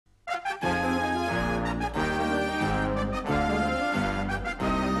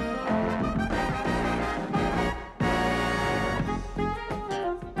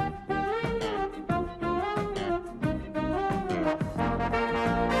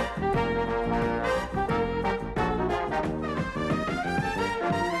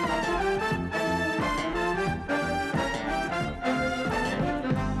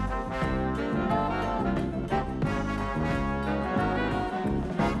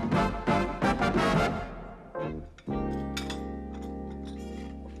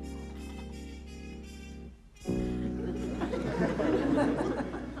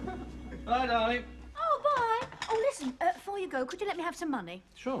darling. Oh, bye. Oh, listen, before you go, could you let me have some money?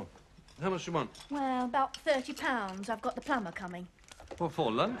 Sure. How much do you want? Well, about £30. I've got the plumber coming. What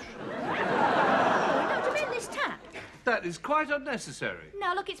for, lunch? Oh, no, to mend this tap. That is quite unnecessary.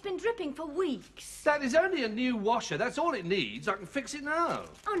 Now, look, it's been dripping for weeks. That is only a new washer. That's all it needs. I can fix it now.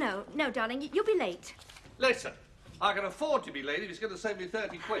 Oh, no, darling, you'll be late. Listen, I can afford to be late if it's going to save me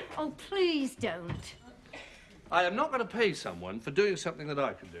 30 quid. Oh, please don't. I am not going to pay someone for doing something that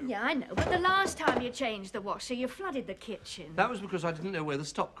I can do. Yeah, I know, but the last time you changed the washer, you flooded the kitchen. That was because I didn't know where the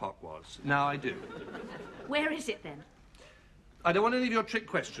stopcock was. Now I do. Where is it, then? I don't want any of your trick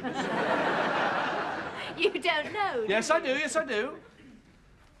questions. You don't know, Yes, I do. Yes, I do.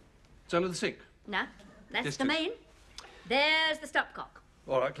 It's under the sink. No, that's Yes, the it is. main. There's the stopcock.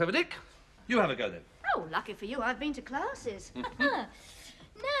 All right, Clever Dick. You have a go, then. Oh, lucky for you, I've been to classes. Now,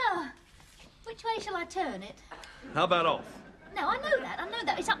 which way shall I turn it? How about off? No, I know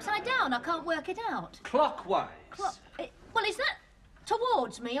that. It's upside down. I can't work it out. Clockwise. Well, is that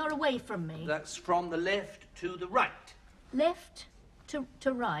towards me or away from me? That's from the left to the right. Left to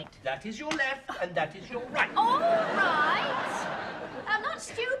right. That is your left, and that is your right. All right. I'm not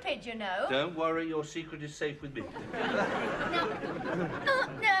stupid, you know. Don't worry, your secret is safe with me. No.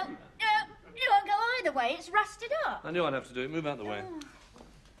 You won't go either way. It's rusted up. I knew I'd have to do it. Move out the way.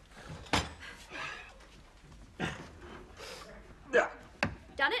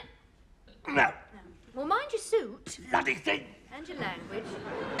 Done it? No. Well, mind your suit. Bloody thing. And your language.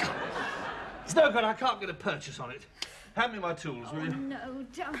 It's no good. I can't get a purchase on it. Hand me my tools, will you? No,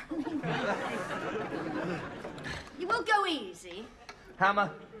 darling. You will go easy. Hammer.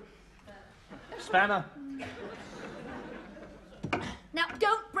 Spanner. Now,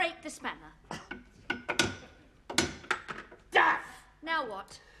 don't break the spanner. Daff! Now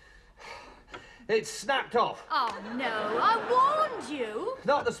what? It's snapped off. Oh, no. I warned you.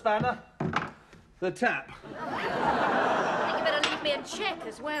 Not the spanner. The tap. I think you better leave me a check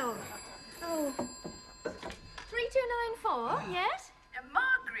as well. Oh. 3294, yes?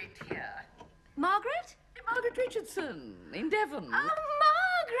 Margaret here. Margaret? Margaret Richardson, in Devon. Oh,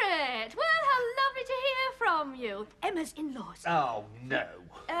 Margaret! Well, how lovely to hear from you. Emma's in-laws. Oh, no.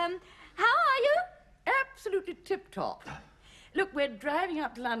 How are you? Absolutely tip-top. Look, we're driving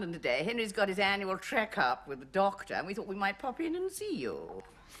up to London today. Henry's got his annual check-up with the doctor, and we thought we might pop in and see you.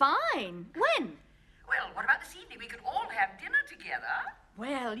 Fine. When? Well, what about this evening? We could all have dinner together.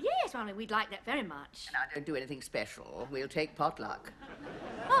 Well, yes, well, we'd like that very much. Now, don't do anything special. We'll take potluck.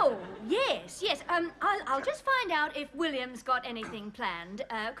 Oh, yes. I'll just find out if William's got anything planned.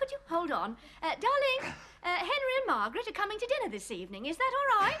 Could you hold on? Darling, Henry and Margaret are coming to dinner this evening. Is that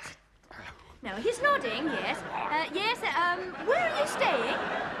all right? No, he's nodding, yes. Where are you staying?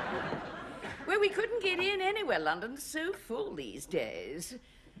 Well, we couldn't get in anywhere. London's so full these days.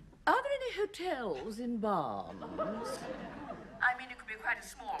 Are there any hotels in Barnes? I mean, it could be quite a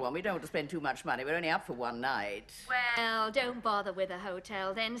small one. We don't want to spend too much money. We're only up for one night. Well, don't bother with a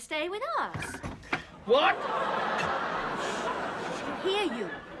hotel, then. Stay with us. What? Hear you.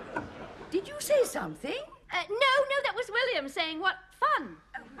 Did you say something? No, that was William saying what fun.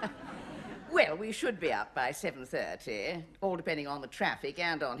 Well, we should be up by 7:30, all depending on the traffic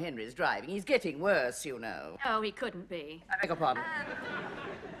and on Henry's driving. He's getting worse, you know. Oh, he couldn't be. I beg your pardon.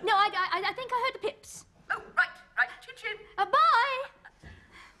 No, I think I heard the pips. Oh, right. Chin-chin. Bye.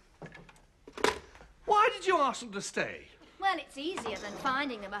 Why did you ask them to stay? Well, it's easier than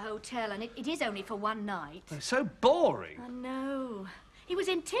finding them a hotel, and it is only for one night. They're so boring. I know. He was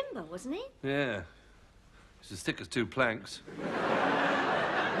in timber, wasn't he? Yeah. It's as thick as two planks.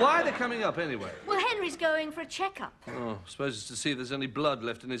 Why are they coming up, anyway? Well, Henry's going for a checkup. Oh, I suppose it's to see if there's any blood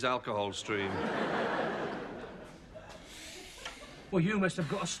left in his alcohol stream. Well, you must have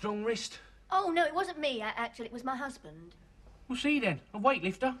got a strong wrist. Oh, no, it wasn't me, actually. It was my husband. What's he then? A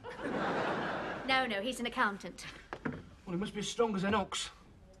weightlifter? No, he's an accountant. Well, he must be as strong as an ox.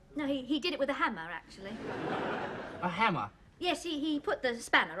 No, he did it with a hammer, actually. A hammer? Yes, he put the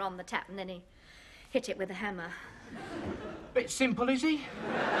spanner on the tap and then he hit it with a hammer. Bit simple, is he?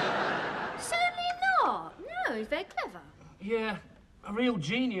 Certainly not. No, he's very clever. Yeah, a real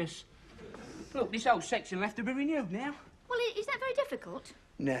genius. Look, this whole section will have to be renewed now. Well, is that very difficult?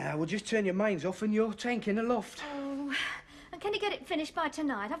 Nah, we'll just turn your mains off and your tank in the loft. Oh, and can you get it finished by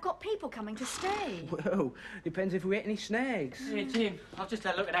tonight? I've got people coming to stay. Well, depends if we hit any snags. Hey, Tim, I've just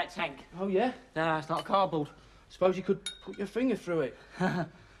had a look at that tank. Oh, yeah? No, it's not cardboard. Suppose you could put your finger through it. I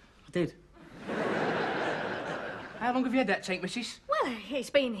did. How long have you had that tank, missus? Well,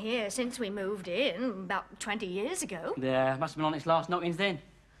 it's been here since we moved in, about 20 years ago. Yeah, must have been on its last knockings then.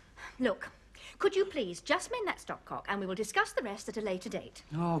 Look, Could you please just mend that stopcock and we will discuss the rest at a later date?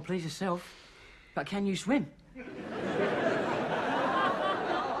 Oh, please yourself. But can you swim?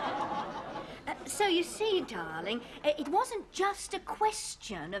 So you see, darling, it wasn't just a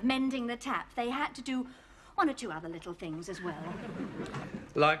question of mending the tap. They had to do one or two other little things as well.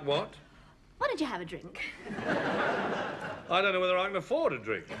 Like what? Why don't you have a drink? I don't know whether I can afford a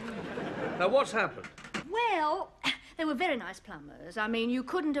drink. Now, what's happened? Well, they were very nice plumbers. I mean, you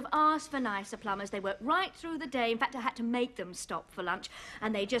couldn't have asked for nicer plumbers. They worked right through the day. In fact, I had to make them stop for lunch,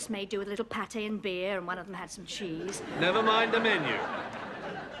 and they just made do with a little pâté and beer, and one of them had some cheese. Never mind the menu.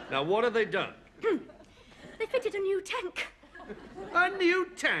 Now, what have they done? They fitted a new tank. A new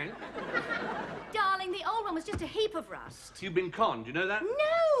tank? Darling, the old one was just a heap of rust. You've been conned, you know that?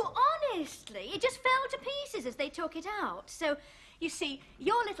 No, honestly. It just fell to pieces as they took it out. So, you see,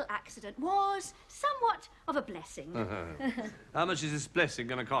 your little accident was somewhat of a blessing. How much is this blessing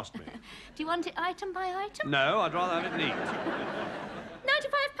going to cost me? Do you want it item by item? No, I'd rather have it neat.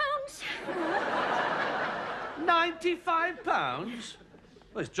 £95. £95?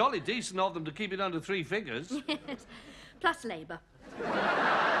 Well, it's jolly decent of them to keep it under 3 figures. Yes, plus labour.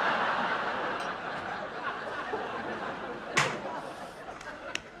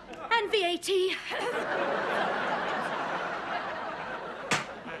 And VAT.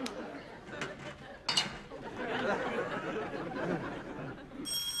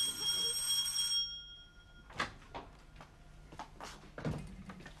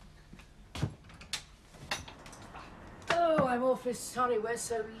 Oh, I'm awfully sorry we're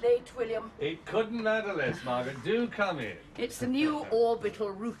so late, William. It couldn't matter less, Margaret. Do come in. It's the new orbital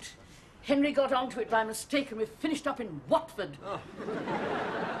route. Henry got onto it by mistake and we finished up in Watford. Oh.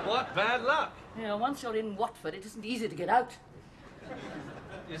 What bad luck. Yeah, once you're in Watford, it isn't easy to get out.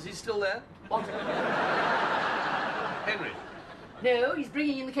 Is he still there? What? Henry. No, he's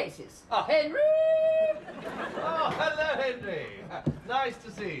bringing in the cases. Oh. Henry! Oh, hello, Henry. Nice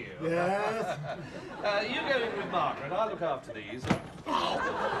to see you. Yes? You go in with Margaret. I'll look after these.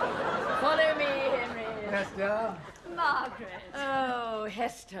 Follow me, Henry. Hester? Margaret. Oh,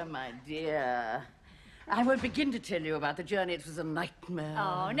 Hester, my dear. I won't begin to tell you about the journey. It was a nightmare.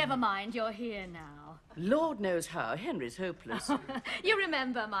 Oh, never mind. You're here now. Lord knows how. Henry's hopeless. You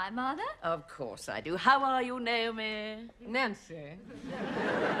remember my mother? Of course I do. How are you, Naomi? Nancy.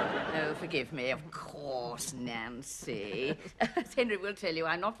 Oh, forgive me. Of course, Nancy. Henry will tell you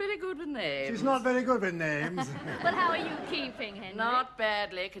I'm not very good with names. She's not very good with names. Well, how are you keeping, Henry? Not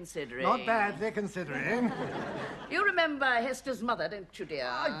badly, considering. Not badly, considering. You remember Hester's mother, don't you, dear?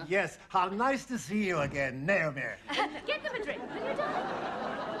 Ah, yes. How nice to see you again, Naomi. Get them a drink, will you, darling?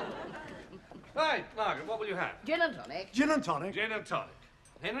 Right, Margaret, what will you have? Gin and tonic. Gin and tonic. Gin and tonic.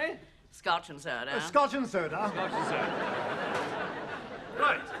 Henry? Scotch and soda. Scotch and soda. Scotch and soda.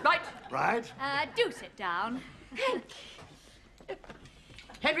 Right. Right. Right. Do sit down.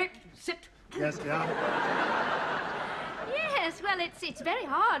 Henry, sit. Yes, dear. Yes, well, it's very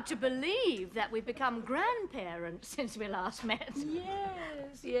hard to believe that we've become grandparents since we last met.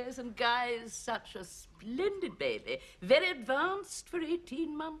 Yes, and Guy is such a splendid baby. Very advanced for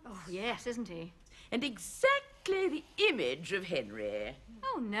 18 months. Oh, yes, isn't he? And exactly the image of Henry.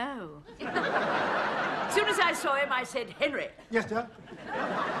 Oh, no. As soon as I saw him, I said, Henry. Yes, dear.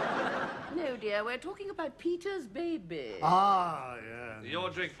 No, dear, we're talking about Peter's baby. Ah, yes. Your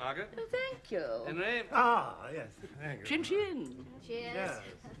drink, Margaret. Oh, thank you. Henry? Ah, yes. Thank you. Chin chin. Cheers. Yes,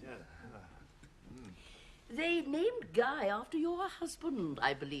 yes. They named Guy after your husband,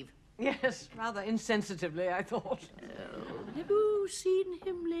 I believe. Yes, rather insensitively, I thought. Oh, have you seen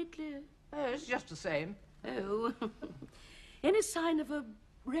him lately? Oh, it's just the same. Oh. Any sign of a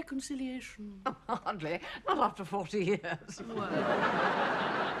reconciliation? Hardly. Not after 40 years.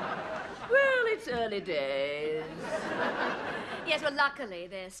 Well, it's early days. Yes, well, luckily,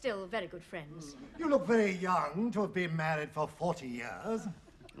 they're still very good friends. You look very young to have been married for 40 years.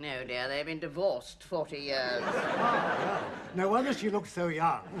 No, dear, they've been divorced 40 years. No wonder she looks so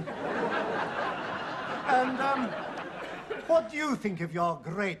young. And, what do you think of your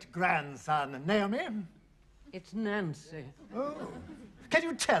great-grandson, Naomi? It's Nancy. Oh. Can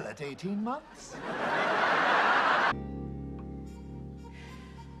you tell at 18 months?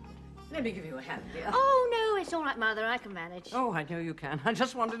 Let me give you a hand, dear. Oh, no, it's all right, Mother. I can manage. Oh, I know you can. I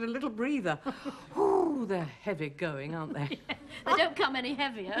just wanted a little breather. Oh, they're heavy going, aren't they? They don't come any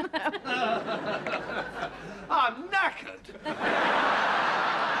heavier. I'm knackered.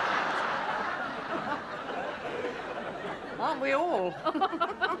 Aren't we all?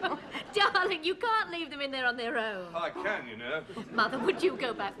 Darling, you can't leave them in there on their own. I can, you know. Mother, would you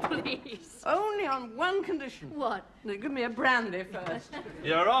go back, please? Only on one condition. What? They give me a brandy first.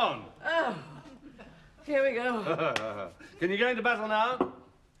 You're on. Oh, Here we go. Can you go into battle now?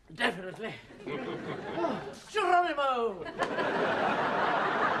 Definitely. Oh, Geronimo!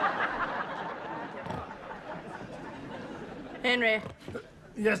 Henry,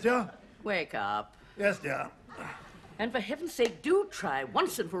 Yes, dear? wake up. Yes, dear. And for heaven's sake, do try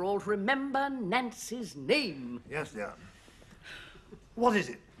once and for all to remember Nancy's name. Yes, dear. What is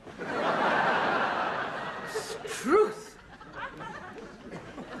it? Truth.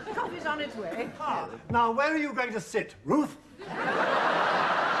 Coffee's on its way. Ah, now, where are you going to sit, Ruth?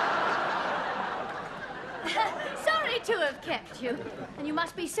 Sorry to have kept you. And you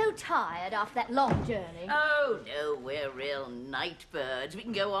must be so tired after that long journey. Oh, no, we're real night birds. We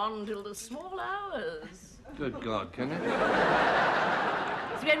can go on till the small hours. Good God, can you?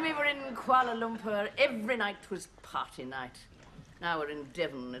 When we were in Kuala Lumpur, every night was party night. Now we're in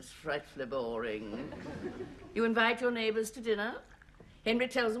Devon, it's frightfully boring. You invite your neighbours to dinner. Henry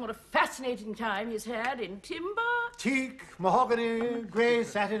tells them what a fascinating time he's had in timber. Teak, mahogany, grey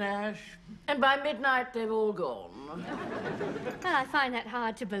satin ash. And by midnight, they've all gone. Well, I find that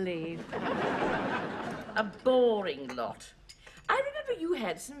hard to believe. A boring lot. I remember you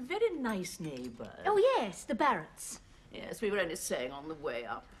had some very nice neighbours. Oh, yes, the Barretts. Yes, we were only saying on the way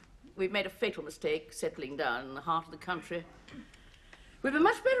up. We've made a fatal mistake settling down in the heart of the country. We'd be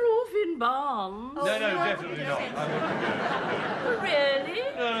much better off in Barnes. No, definitely not. Really?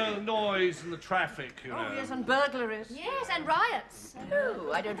 Noise and the traffic, you know. Oh, yes, and burglaries. Yes, and riots.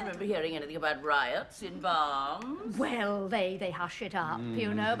 Oh, I don't remember hearing anything about riots in Barnes. Well, they hush it up,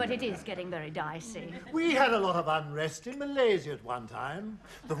 you know, but it is getting very dicey. We had a lot of unrest in Malaysia at one time.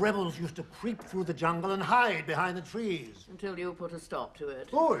 The rebels used to creep through the jungle and hide behind the trees. Until you put a stop to it.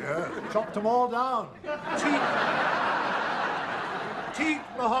 Oh, yeah. Chopped them all down. Teak,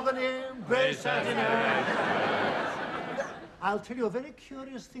 mahogany, grey satin ash. I'll tell you a very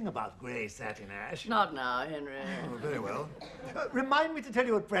curious thing about grey satin ash. Not now, Henry. Oh, very well. Remind me to tell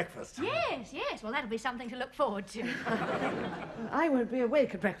you at breakfast. Yes, well, that'll be something to look forward to. I won't be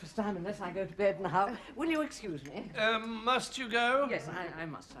awake at breakfast time unless I go to bed now. Will you excuse me? Must you go? Yes, I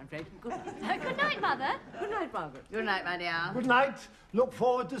must, I'm afraid. Good night. Good night, Mother. Good night, Margaret. Good night, my dear. Good night. Look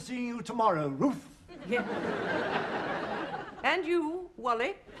forward to seeing you tomorrow, Ruth. Yeah. And you,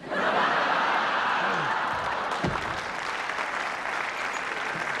 Wally?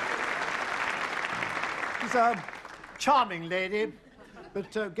 She's a charming lady,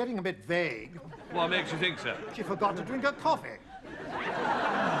 but getting a bit vague. What makes you think so? She forgot to drink her coffee. Do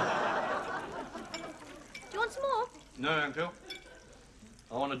you want some more? No, Uncle.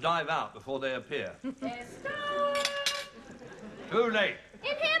 I want to dive out before they appear. Too late.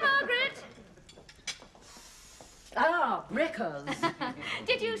 In here, Margaret. Ah, Rickers.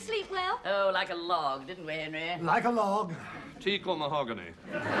 Did you sleep well? Oh, like a log, didn't we, Henry? Like a log. Teak or mahogany?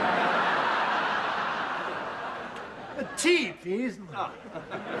 Tea, please.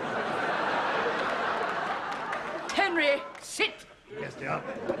 Henry, sit. Yes, dear.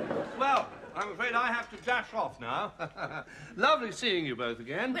 Well, I'm afraid I have to dash off now. Lovely seeing you both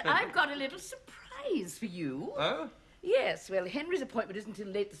again. But I've got a little surprise for you. Oh? Yes, well, Henry's appointment isn't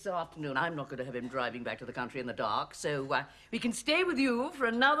until late this afternoon. I'm not going to have him driving back to the country in the dark, so we can stay with you for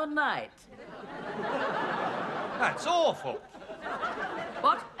another night. That's awful.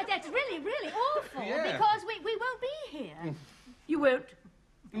 What? That's really awful, Yeah. because we won't be here. You won't?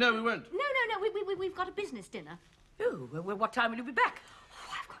 No, we won't. No, we've got a business dinner. Oh, well, what time will you be back?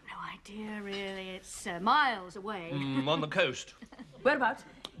 Oh, I've got no idea, really. It's miles away. On the coast. Whereabouts?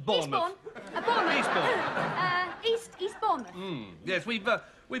 Bournemouth. Bournemouth. Eastbourne. East Bournemouth. Yes, we've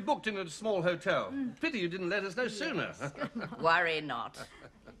booked in at a small hotel. Pity you didn't let us know sooner. Worry not.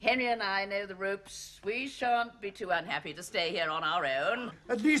 Henry and I know the ropes. We shan't be too unhappy to stay here on our own.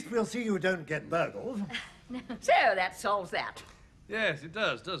 At least we'll see you don't get burgled. So that solves that. Yes, it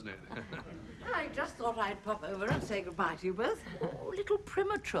does, doesn't it? I just thought I'd pop over and say goodbye to you both. Oh, a little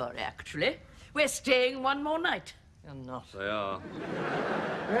premature, actually. We're staying one more night. You're not. They are.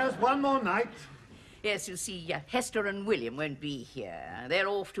 Yes, one more night. Yes, you see, Hester and William won't be here. They're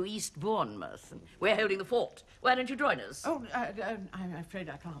off to East Bournemouth, and we're holding the fort. Why don't you join us? Oh, I'm afraid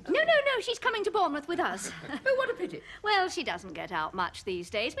I can't. No, she's coming to Bournemouth with us. Oh, what a pity. Well, she doesn't get out much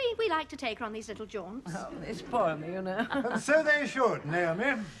these days. We like to take her on these little jaunts. Oh, they spoil me, you know. And so they should,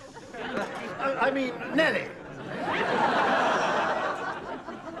 Naomi. I mean, Nellie.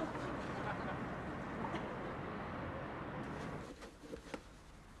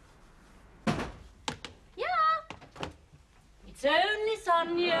 Yeah. It's only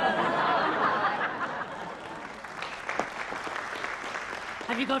Sonia.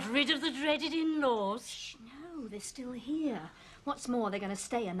 Have you got rid of the dreaded in-laws? No, they're still here. What's more, they're going to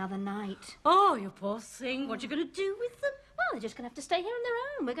stay another night. Oh, you poor thing. What are you going to do with them? Well, they're just going to have to stay here on their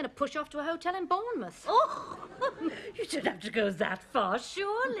own. We're going to push off to a hotel in Bournemouth. Oh, you don't have to go that far,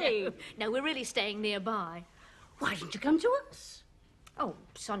 surely. No, we're really staying nearby. Why didn't you come to us? Oh,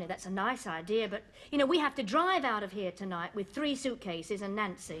 Sonia, that's a nice idea, but, you know, we have to drive out of here tonight with 3 suitcases and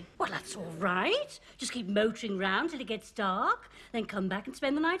Nancy. Well, that's all right. Just keep motoring round till it gets dark, then come back and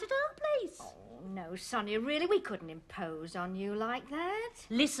spend the night at our place. Oh, no, Sonia, really, we couldn't impose on you like that.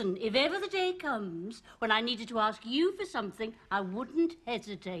 Listen, if ever the day comes when I needed to ask you for something, I wouldn't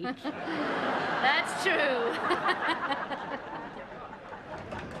hesitate. That's true.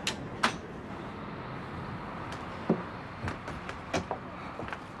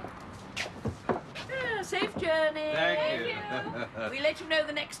 Safe journey. Thank you. We'll let you know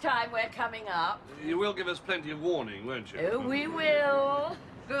the next time we're coming up. You will give us plenty of warning, won't you? Oh, we will.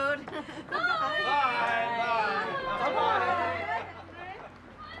 Good. Bye.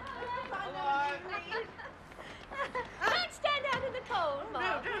 Don't stand out in the cold,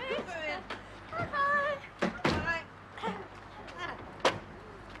 Margaret.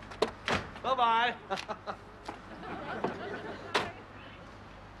 Bye-bye.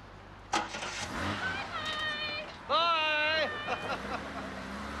 Bye.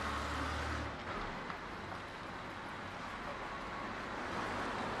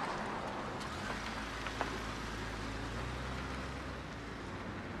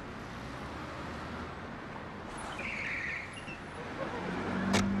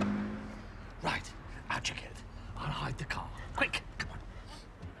 Right, out you get. I'll hide the car. Quick, come on.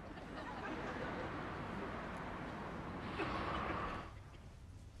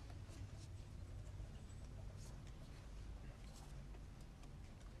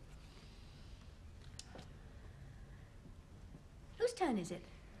 Whose turn is it?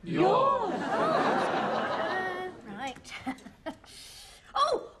 Yours. Right.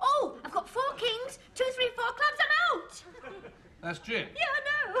 Oh, I've got 4 kings, 2, 3, 4 clubs, I'm out. That's gin. Yeah,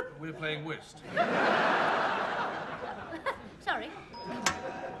 I know. We're playing whist. Sorry.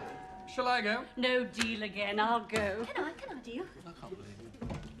 Shall I go? No deal again. I'll go. Can I deal? I can't believe it.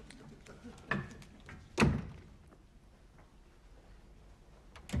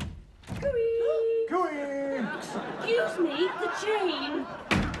 Excuse me, the chain.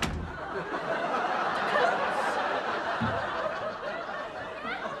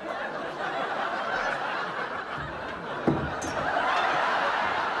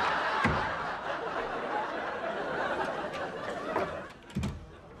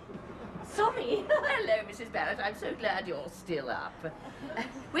 Sorry. Hello, Mrs. Barrett. I'm so glad you're still up.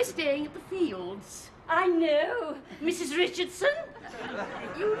 We're staying at the Fields. I know. Mrs. Richardson?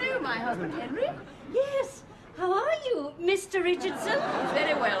 You know my husband, Henry? Yes. How are you, Mr. Richardson?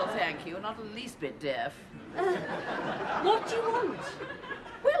 Very well, thank you. Not the least bit deaf. What do you want?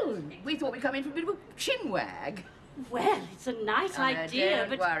 Well, we thought we'd come in for a bit of a chinwag. Well, it's a nice idea, Don't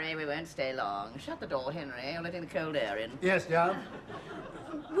but... worry, we won't stay long. Shut the door, Henry. You're letting the cold air in. Yes, John?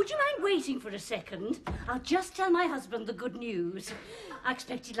 Would you mind waiting for a second? I'll just tell my husband the good news. I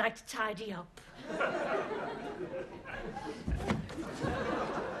expect he'd like to tidy up.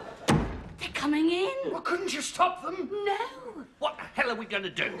 They're coming in. Well, couldn't you stop them? No. What the hell are we going to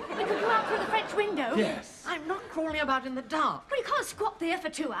do? We could go out through the French window. Yes. I'm not crawling about in the dark. Well, you can't squat there for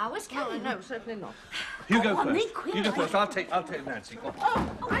 2 hours, can No, you? no, certainly not. You go on, first. then, quick. You go first. I'll take Nancy. Go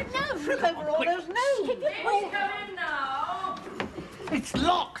on. I know. Trip over all those notes. Go in now. It's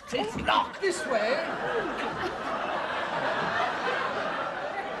locked. It's locked. This way.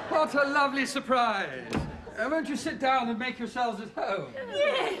 What a lovely surprise. Won't you sit down and make yourselves at home?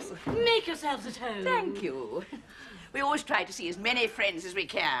 Yes. Make yourselves at home. Thank you. We always try to see as many friends as we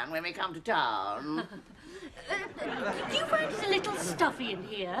can when we come to town. Do you find it a little stuffy in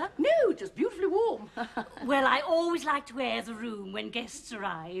here? No, just beautifully warm. Well, I always like to air the room when guests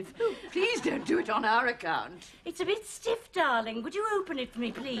arrive. Please don't do it on our account. It's a bit stiff, darling. Would you open it for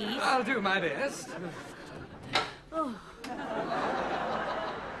me, please? I'll do my best.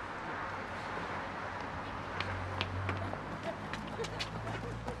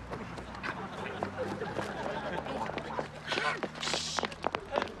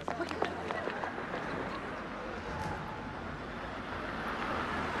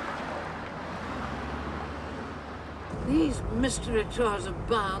 These mystery tours of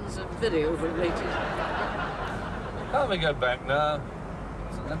barns are very overrated. Can't we go back now?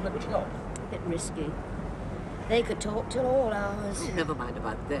 It's 11 o'clock. Bit risky. They could talk till all hours. Oh, never mind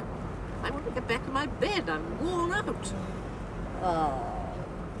about them. I want to get back to my bed. I'm worn out. Oh,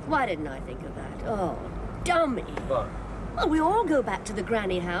 why didn't I think of that? Oh, dummy. What? Well, we all go back to the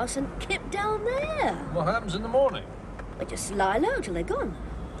granny house and kip down there. What happens in the morning? Well, just lie low till they're gone.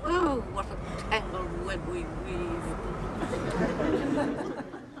 Oh, what a tangled web we weave.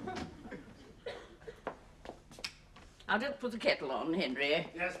 I'll just put the kettle on, Henry.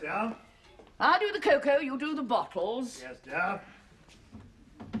 Yes, dear. I'll do the cocoa, you do the bottles. Yes, dear.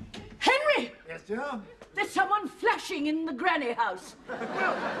 Henry! Yes, dear. There's someone flashing in the granny house.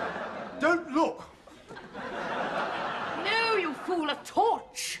 Don't look. No, you fool, a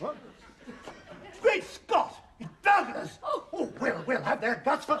torch. What? Great Scott! It's burglars! Oh, we'll have their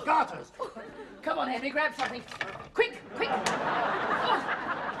guts for garters. Come on, Henry, grab something. Quick, quick. Oh.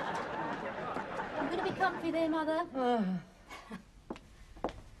 I'm going to be comfy there, Mother. And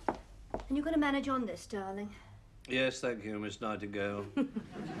you're going to manage on this, darling. Yes, thank you, Miss Nightingale.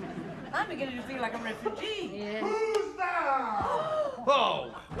 I'm beginning to feel like a refugee. Yeah. Who's there?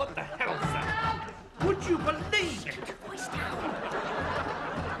 Oh, what the hell's that? Would you believe it? Voice down.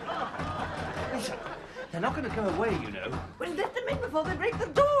 Listen, they're not going to go away, you know. Well, let them in before they break the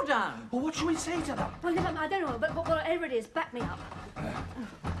door down. Well, what shall we say to them? Well, I don't know, but whatever it is, back me up.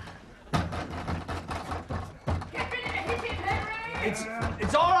 Get ready to hit him, Henry!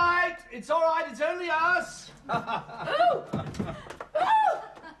 It's all right. It's all right. It's only us. Oh! Oh!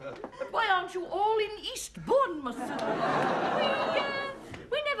 But why aren't you all in East Bournemouth?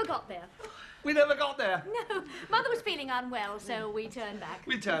 We never got there. We never got there. No, Mother was feeling unwell, so we turned back.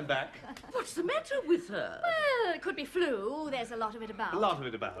 We turned back. What's the matter with her? Well, it could be flu. There's a lot of it about. A lot of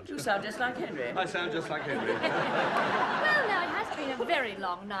it about. You sound just like Henry. I sound just like Henry. Well, now, it has been a very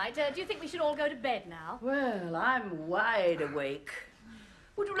long night. Do you think we should all go to bed now? Well, I'm wide awake.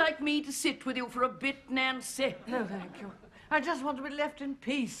 Would you like me to sit with you for a bit, Nancy? No, thank you. I just want to be left in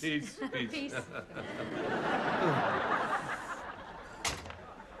peace. Peace. Peace.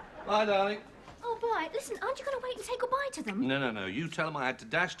 Bye, darling. Oh, bye. Listen, aren't you going to wait and say goodbye to them? No. You tell them I had to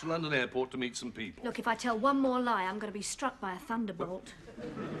dash to London Airport to meet some people. Look, if I tell one more lie, I'm going to be struck by a thunderbolt.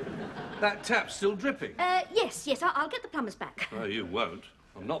 That tap's still dripping. Yes, I'll get the plumbers back. Oh, you won't.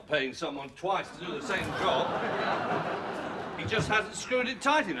 I'm not paying someone twice to do the same job. He just hasn't screwed it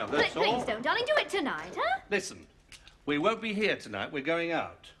tight enough, that's all. Please don't, darling. Do it tonight, huh? Listen, we won't be here tonight. We're going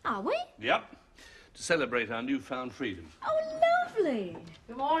out. Are we? Yep. To celebrate our newfound freedom. Oh, lovely.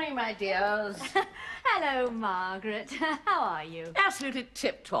 Good morning, my dears. Hello, Margaret. How are you? Absolutely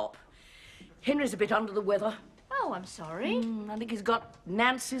tip-top. Henry's a bit under the weather. Oh, I'm sorry. I think he's got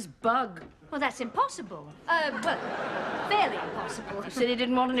Nancy's bug. Well, that's impossible. Well, fairly impossible. He said he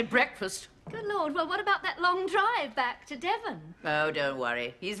didn't want any breakfast. Good Lord. Well, what about that long drive back to Devon? Oh, don't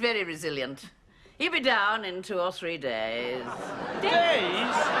worry. He's very resilient. He'll be down in 2 or 3 days.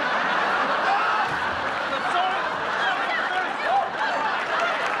 Days?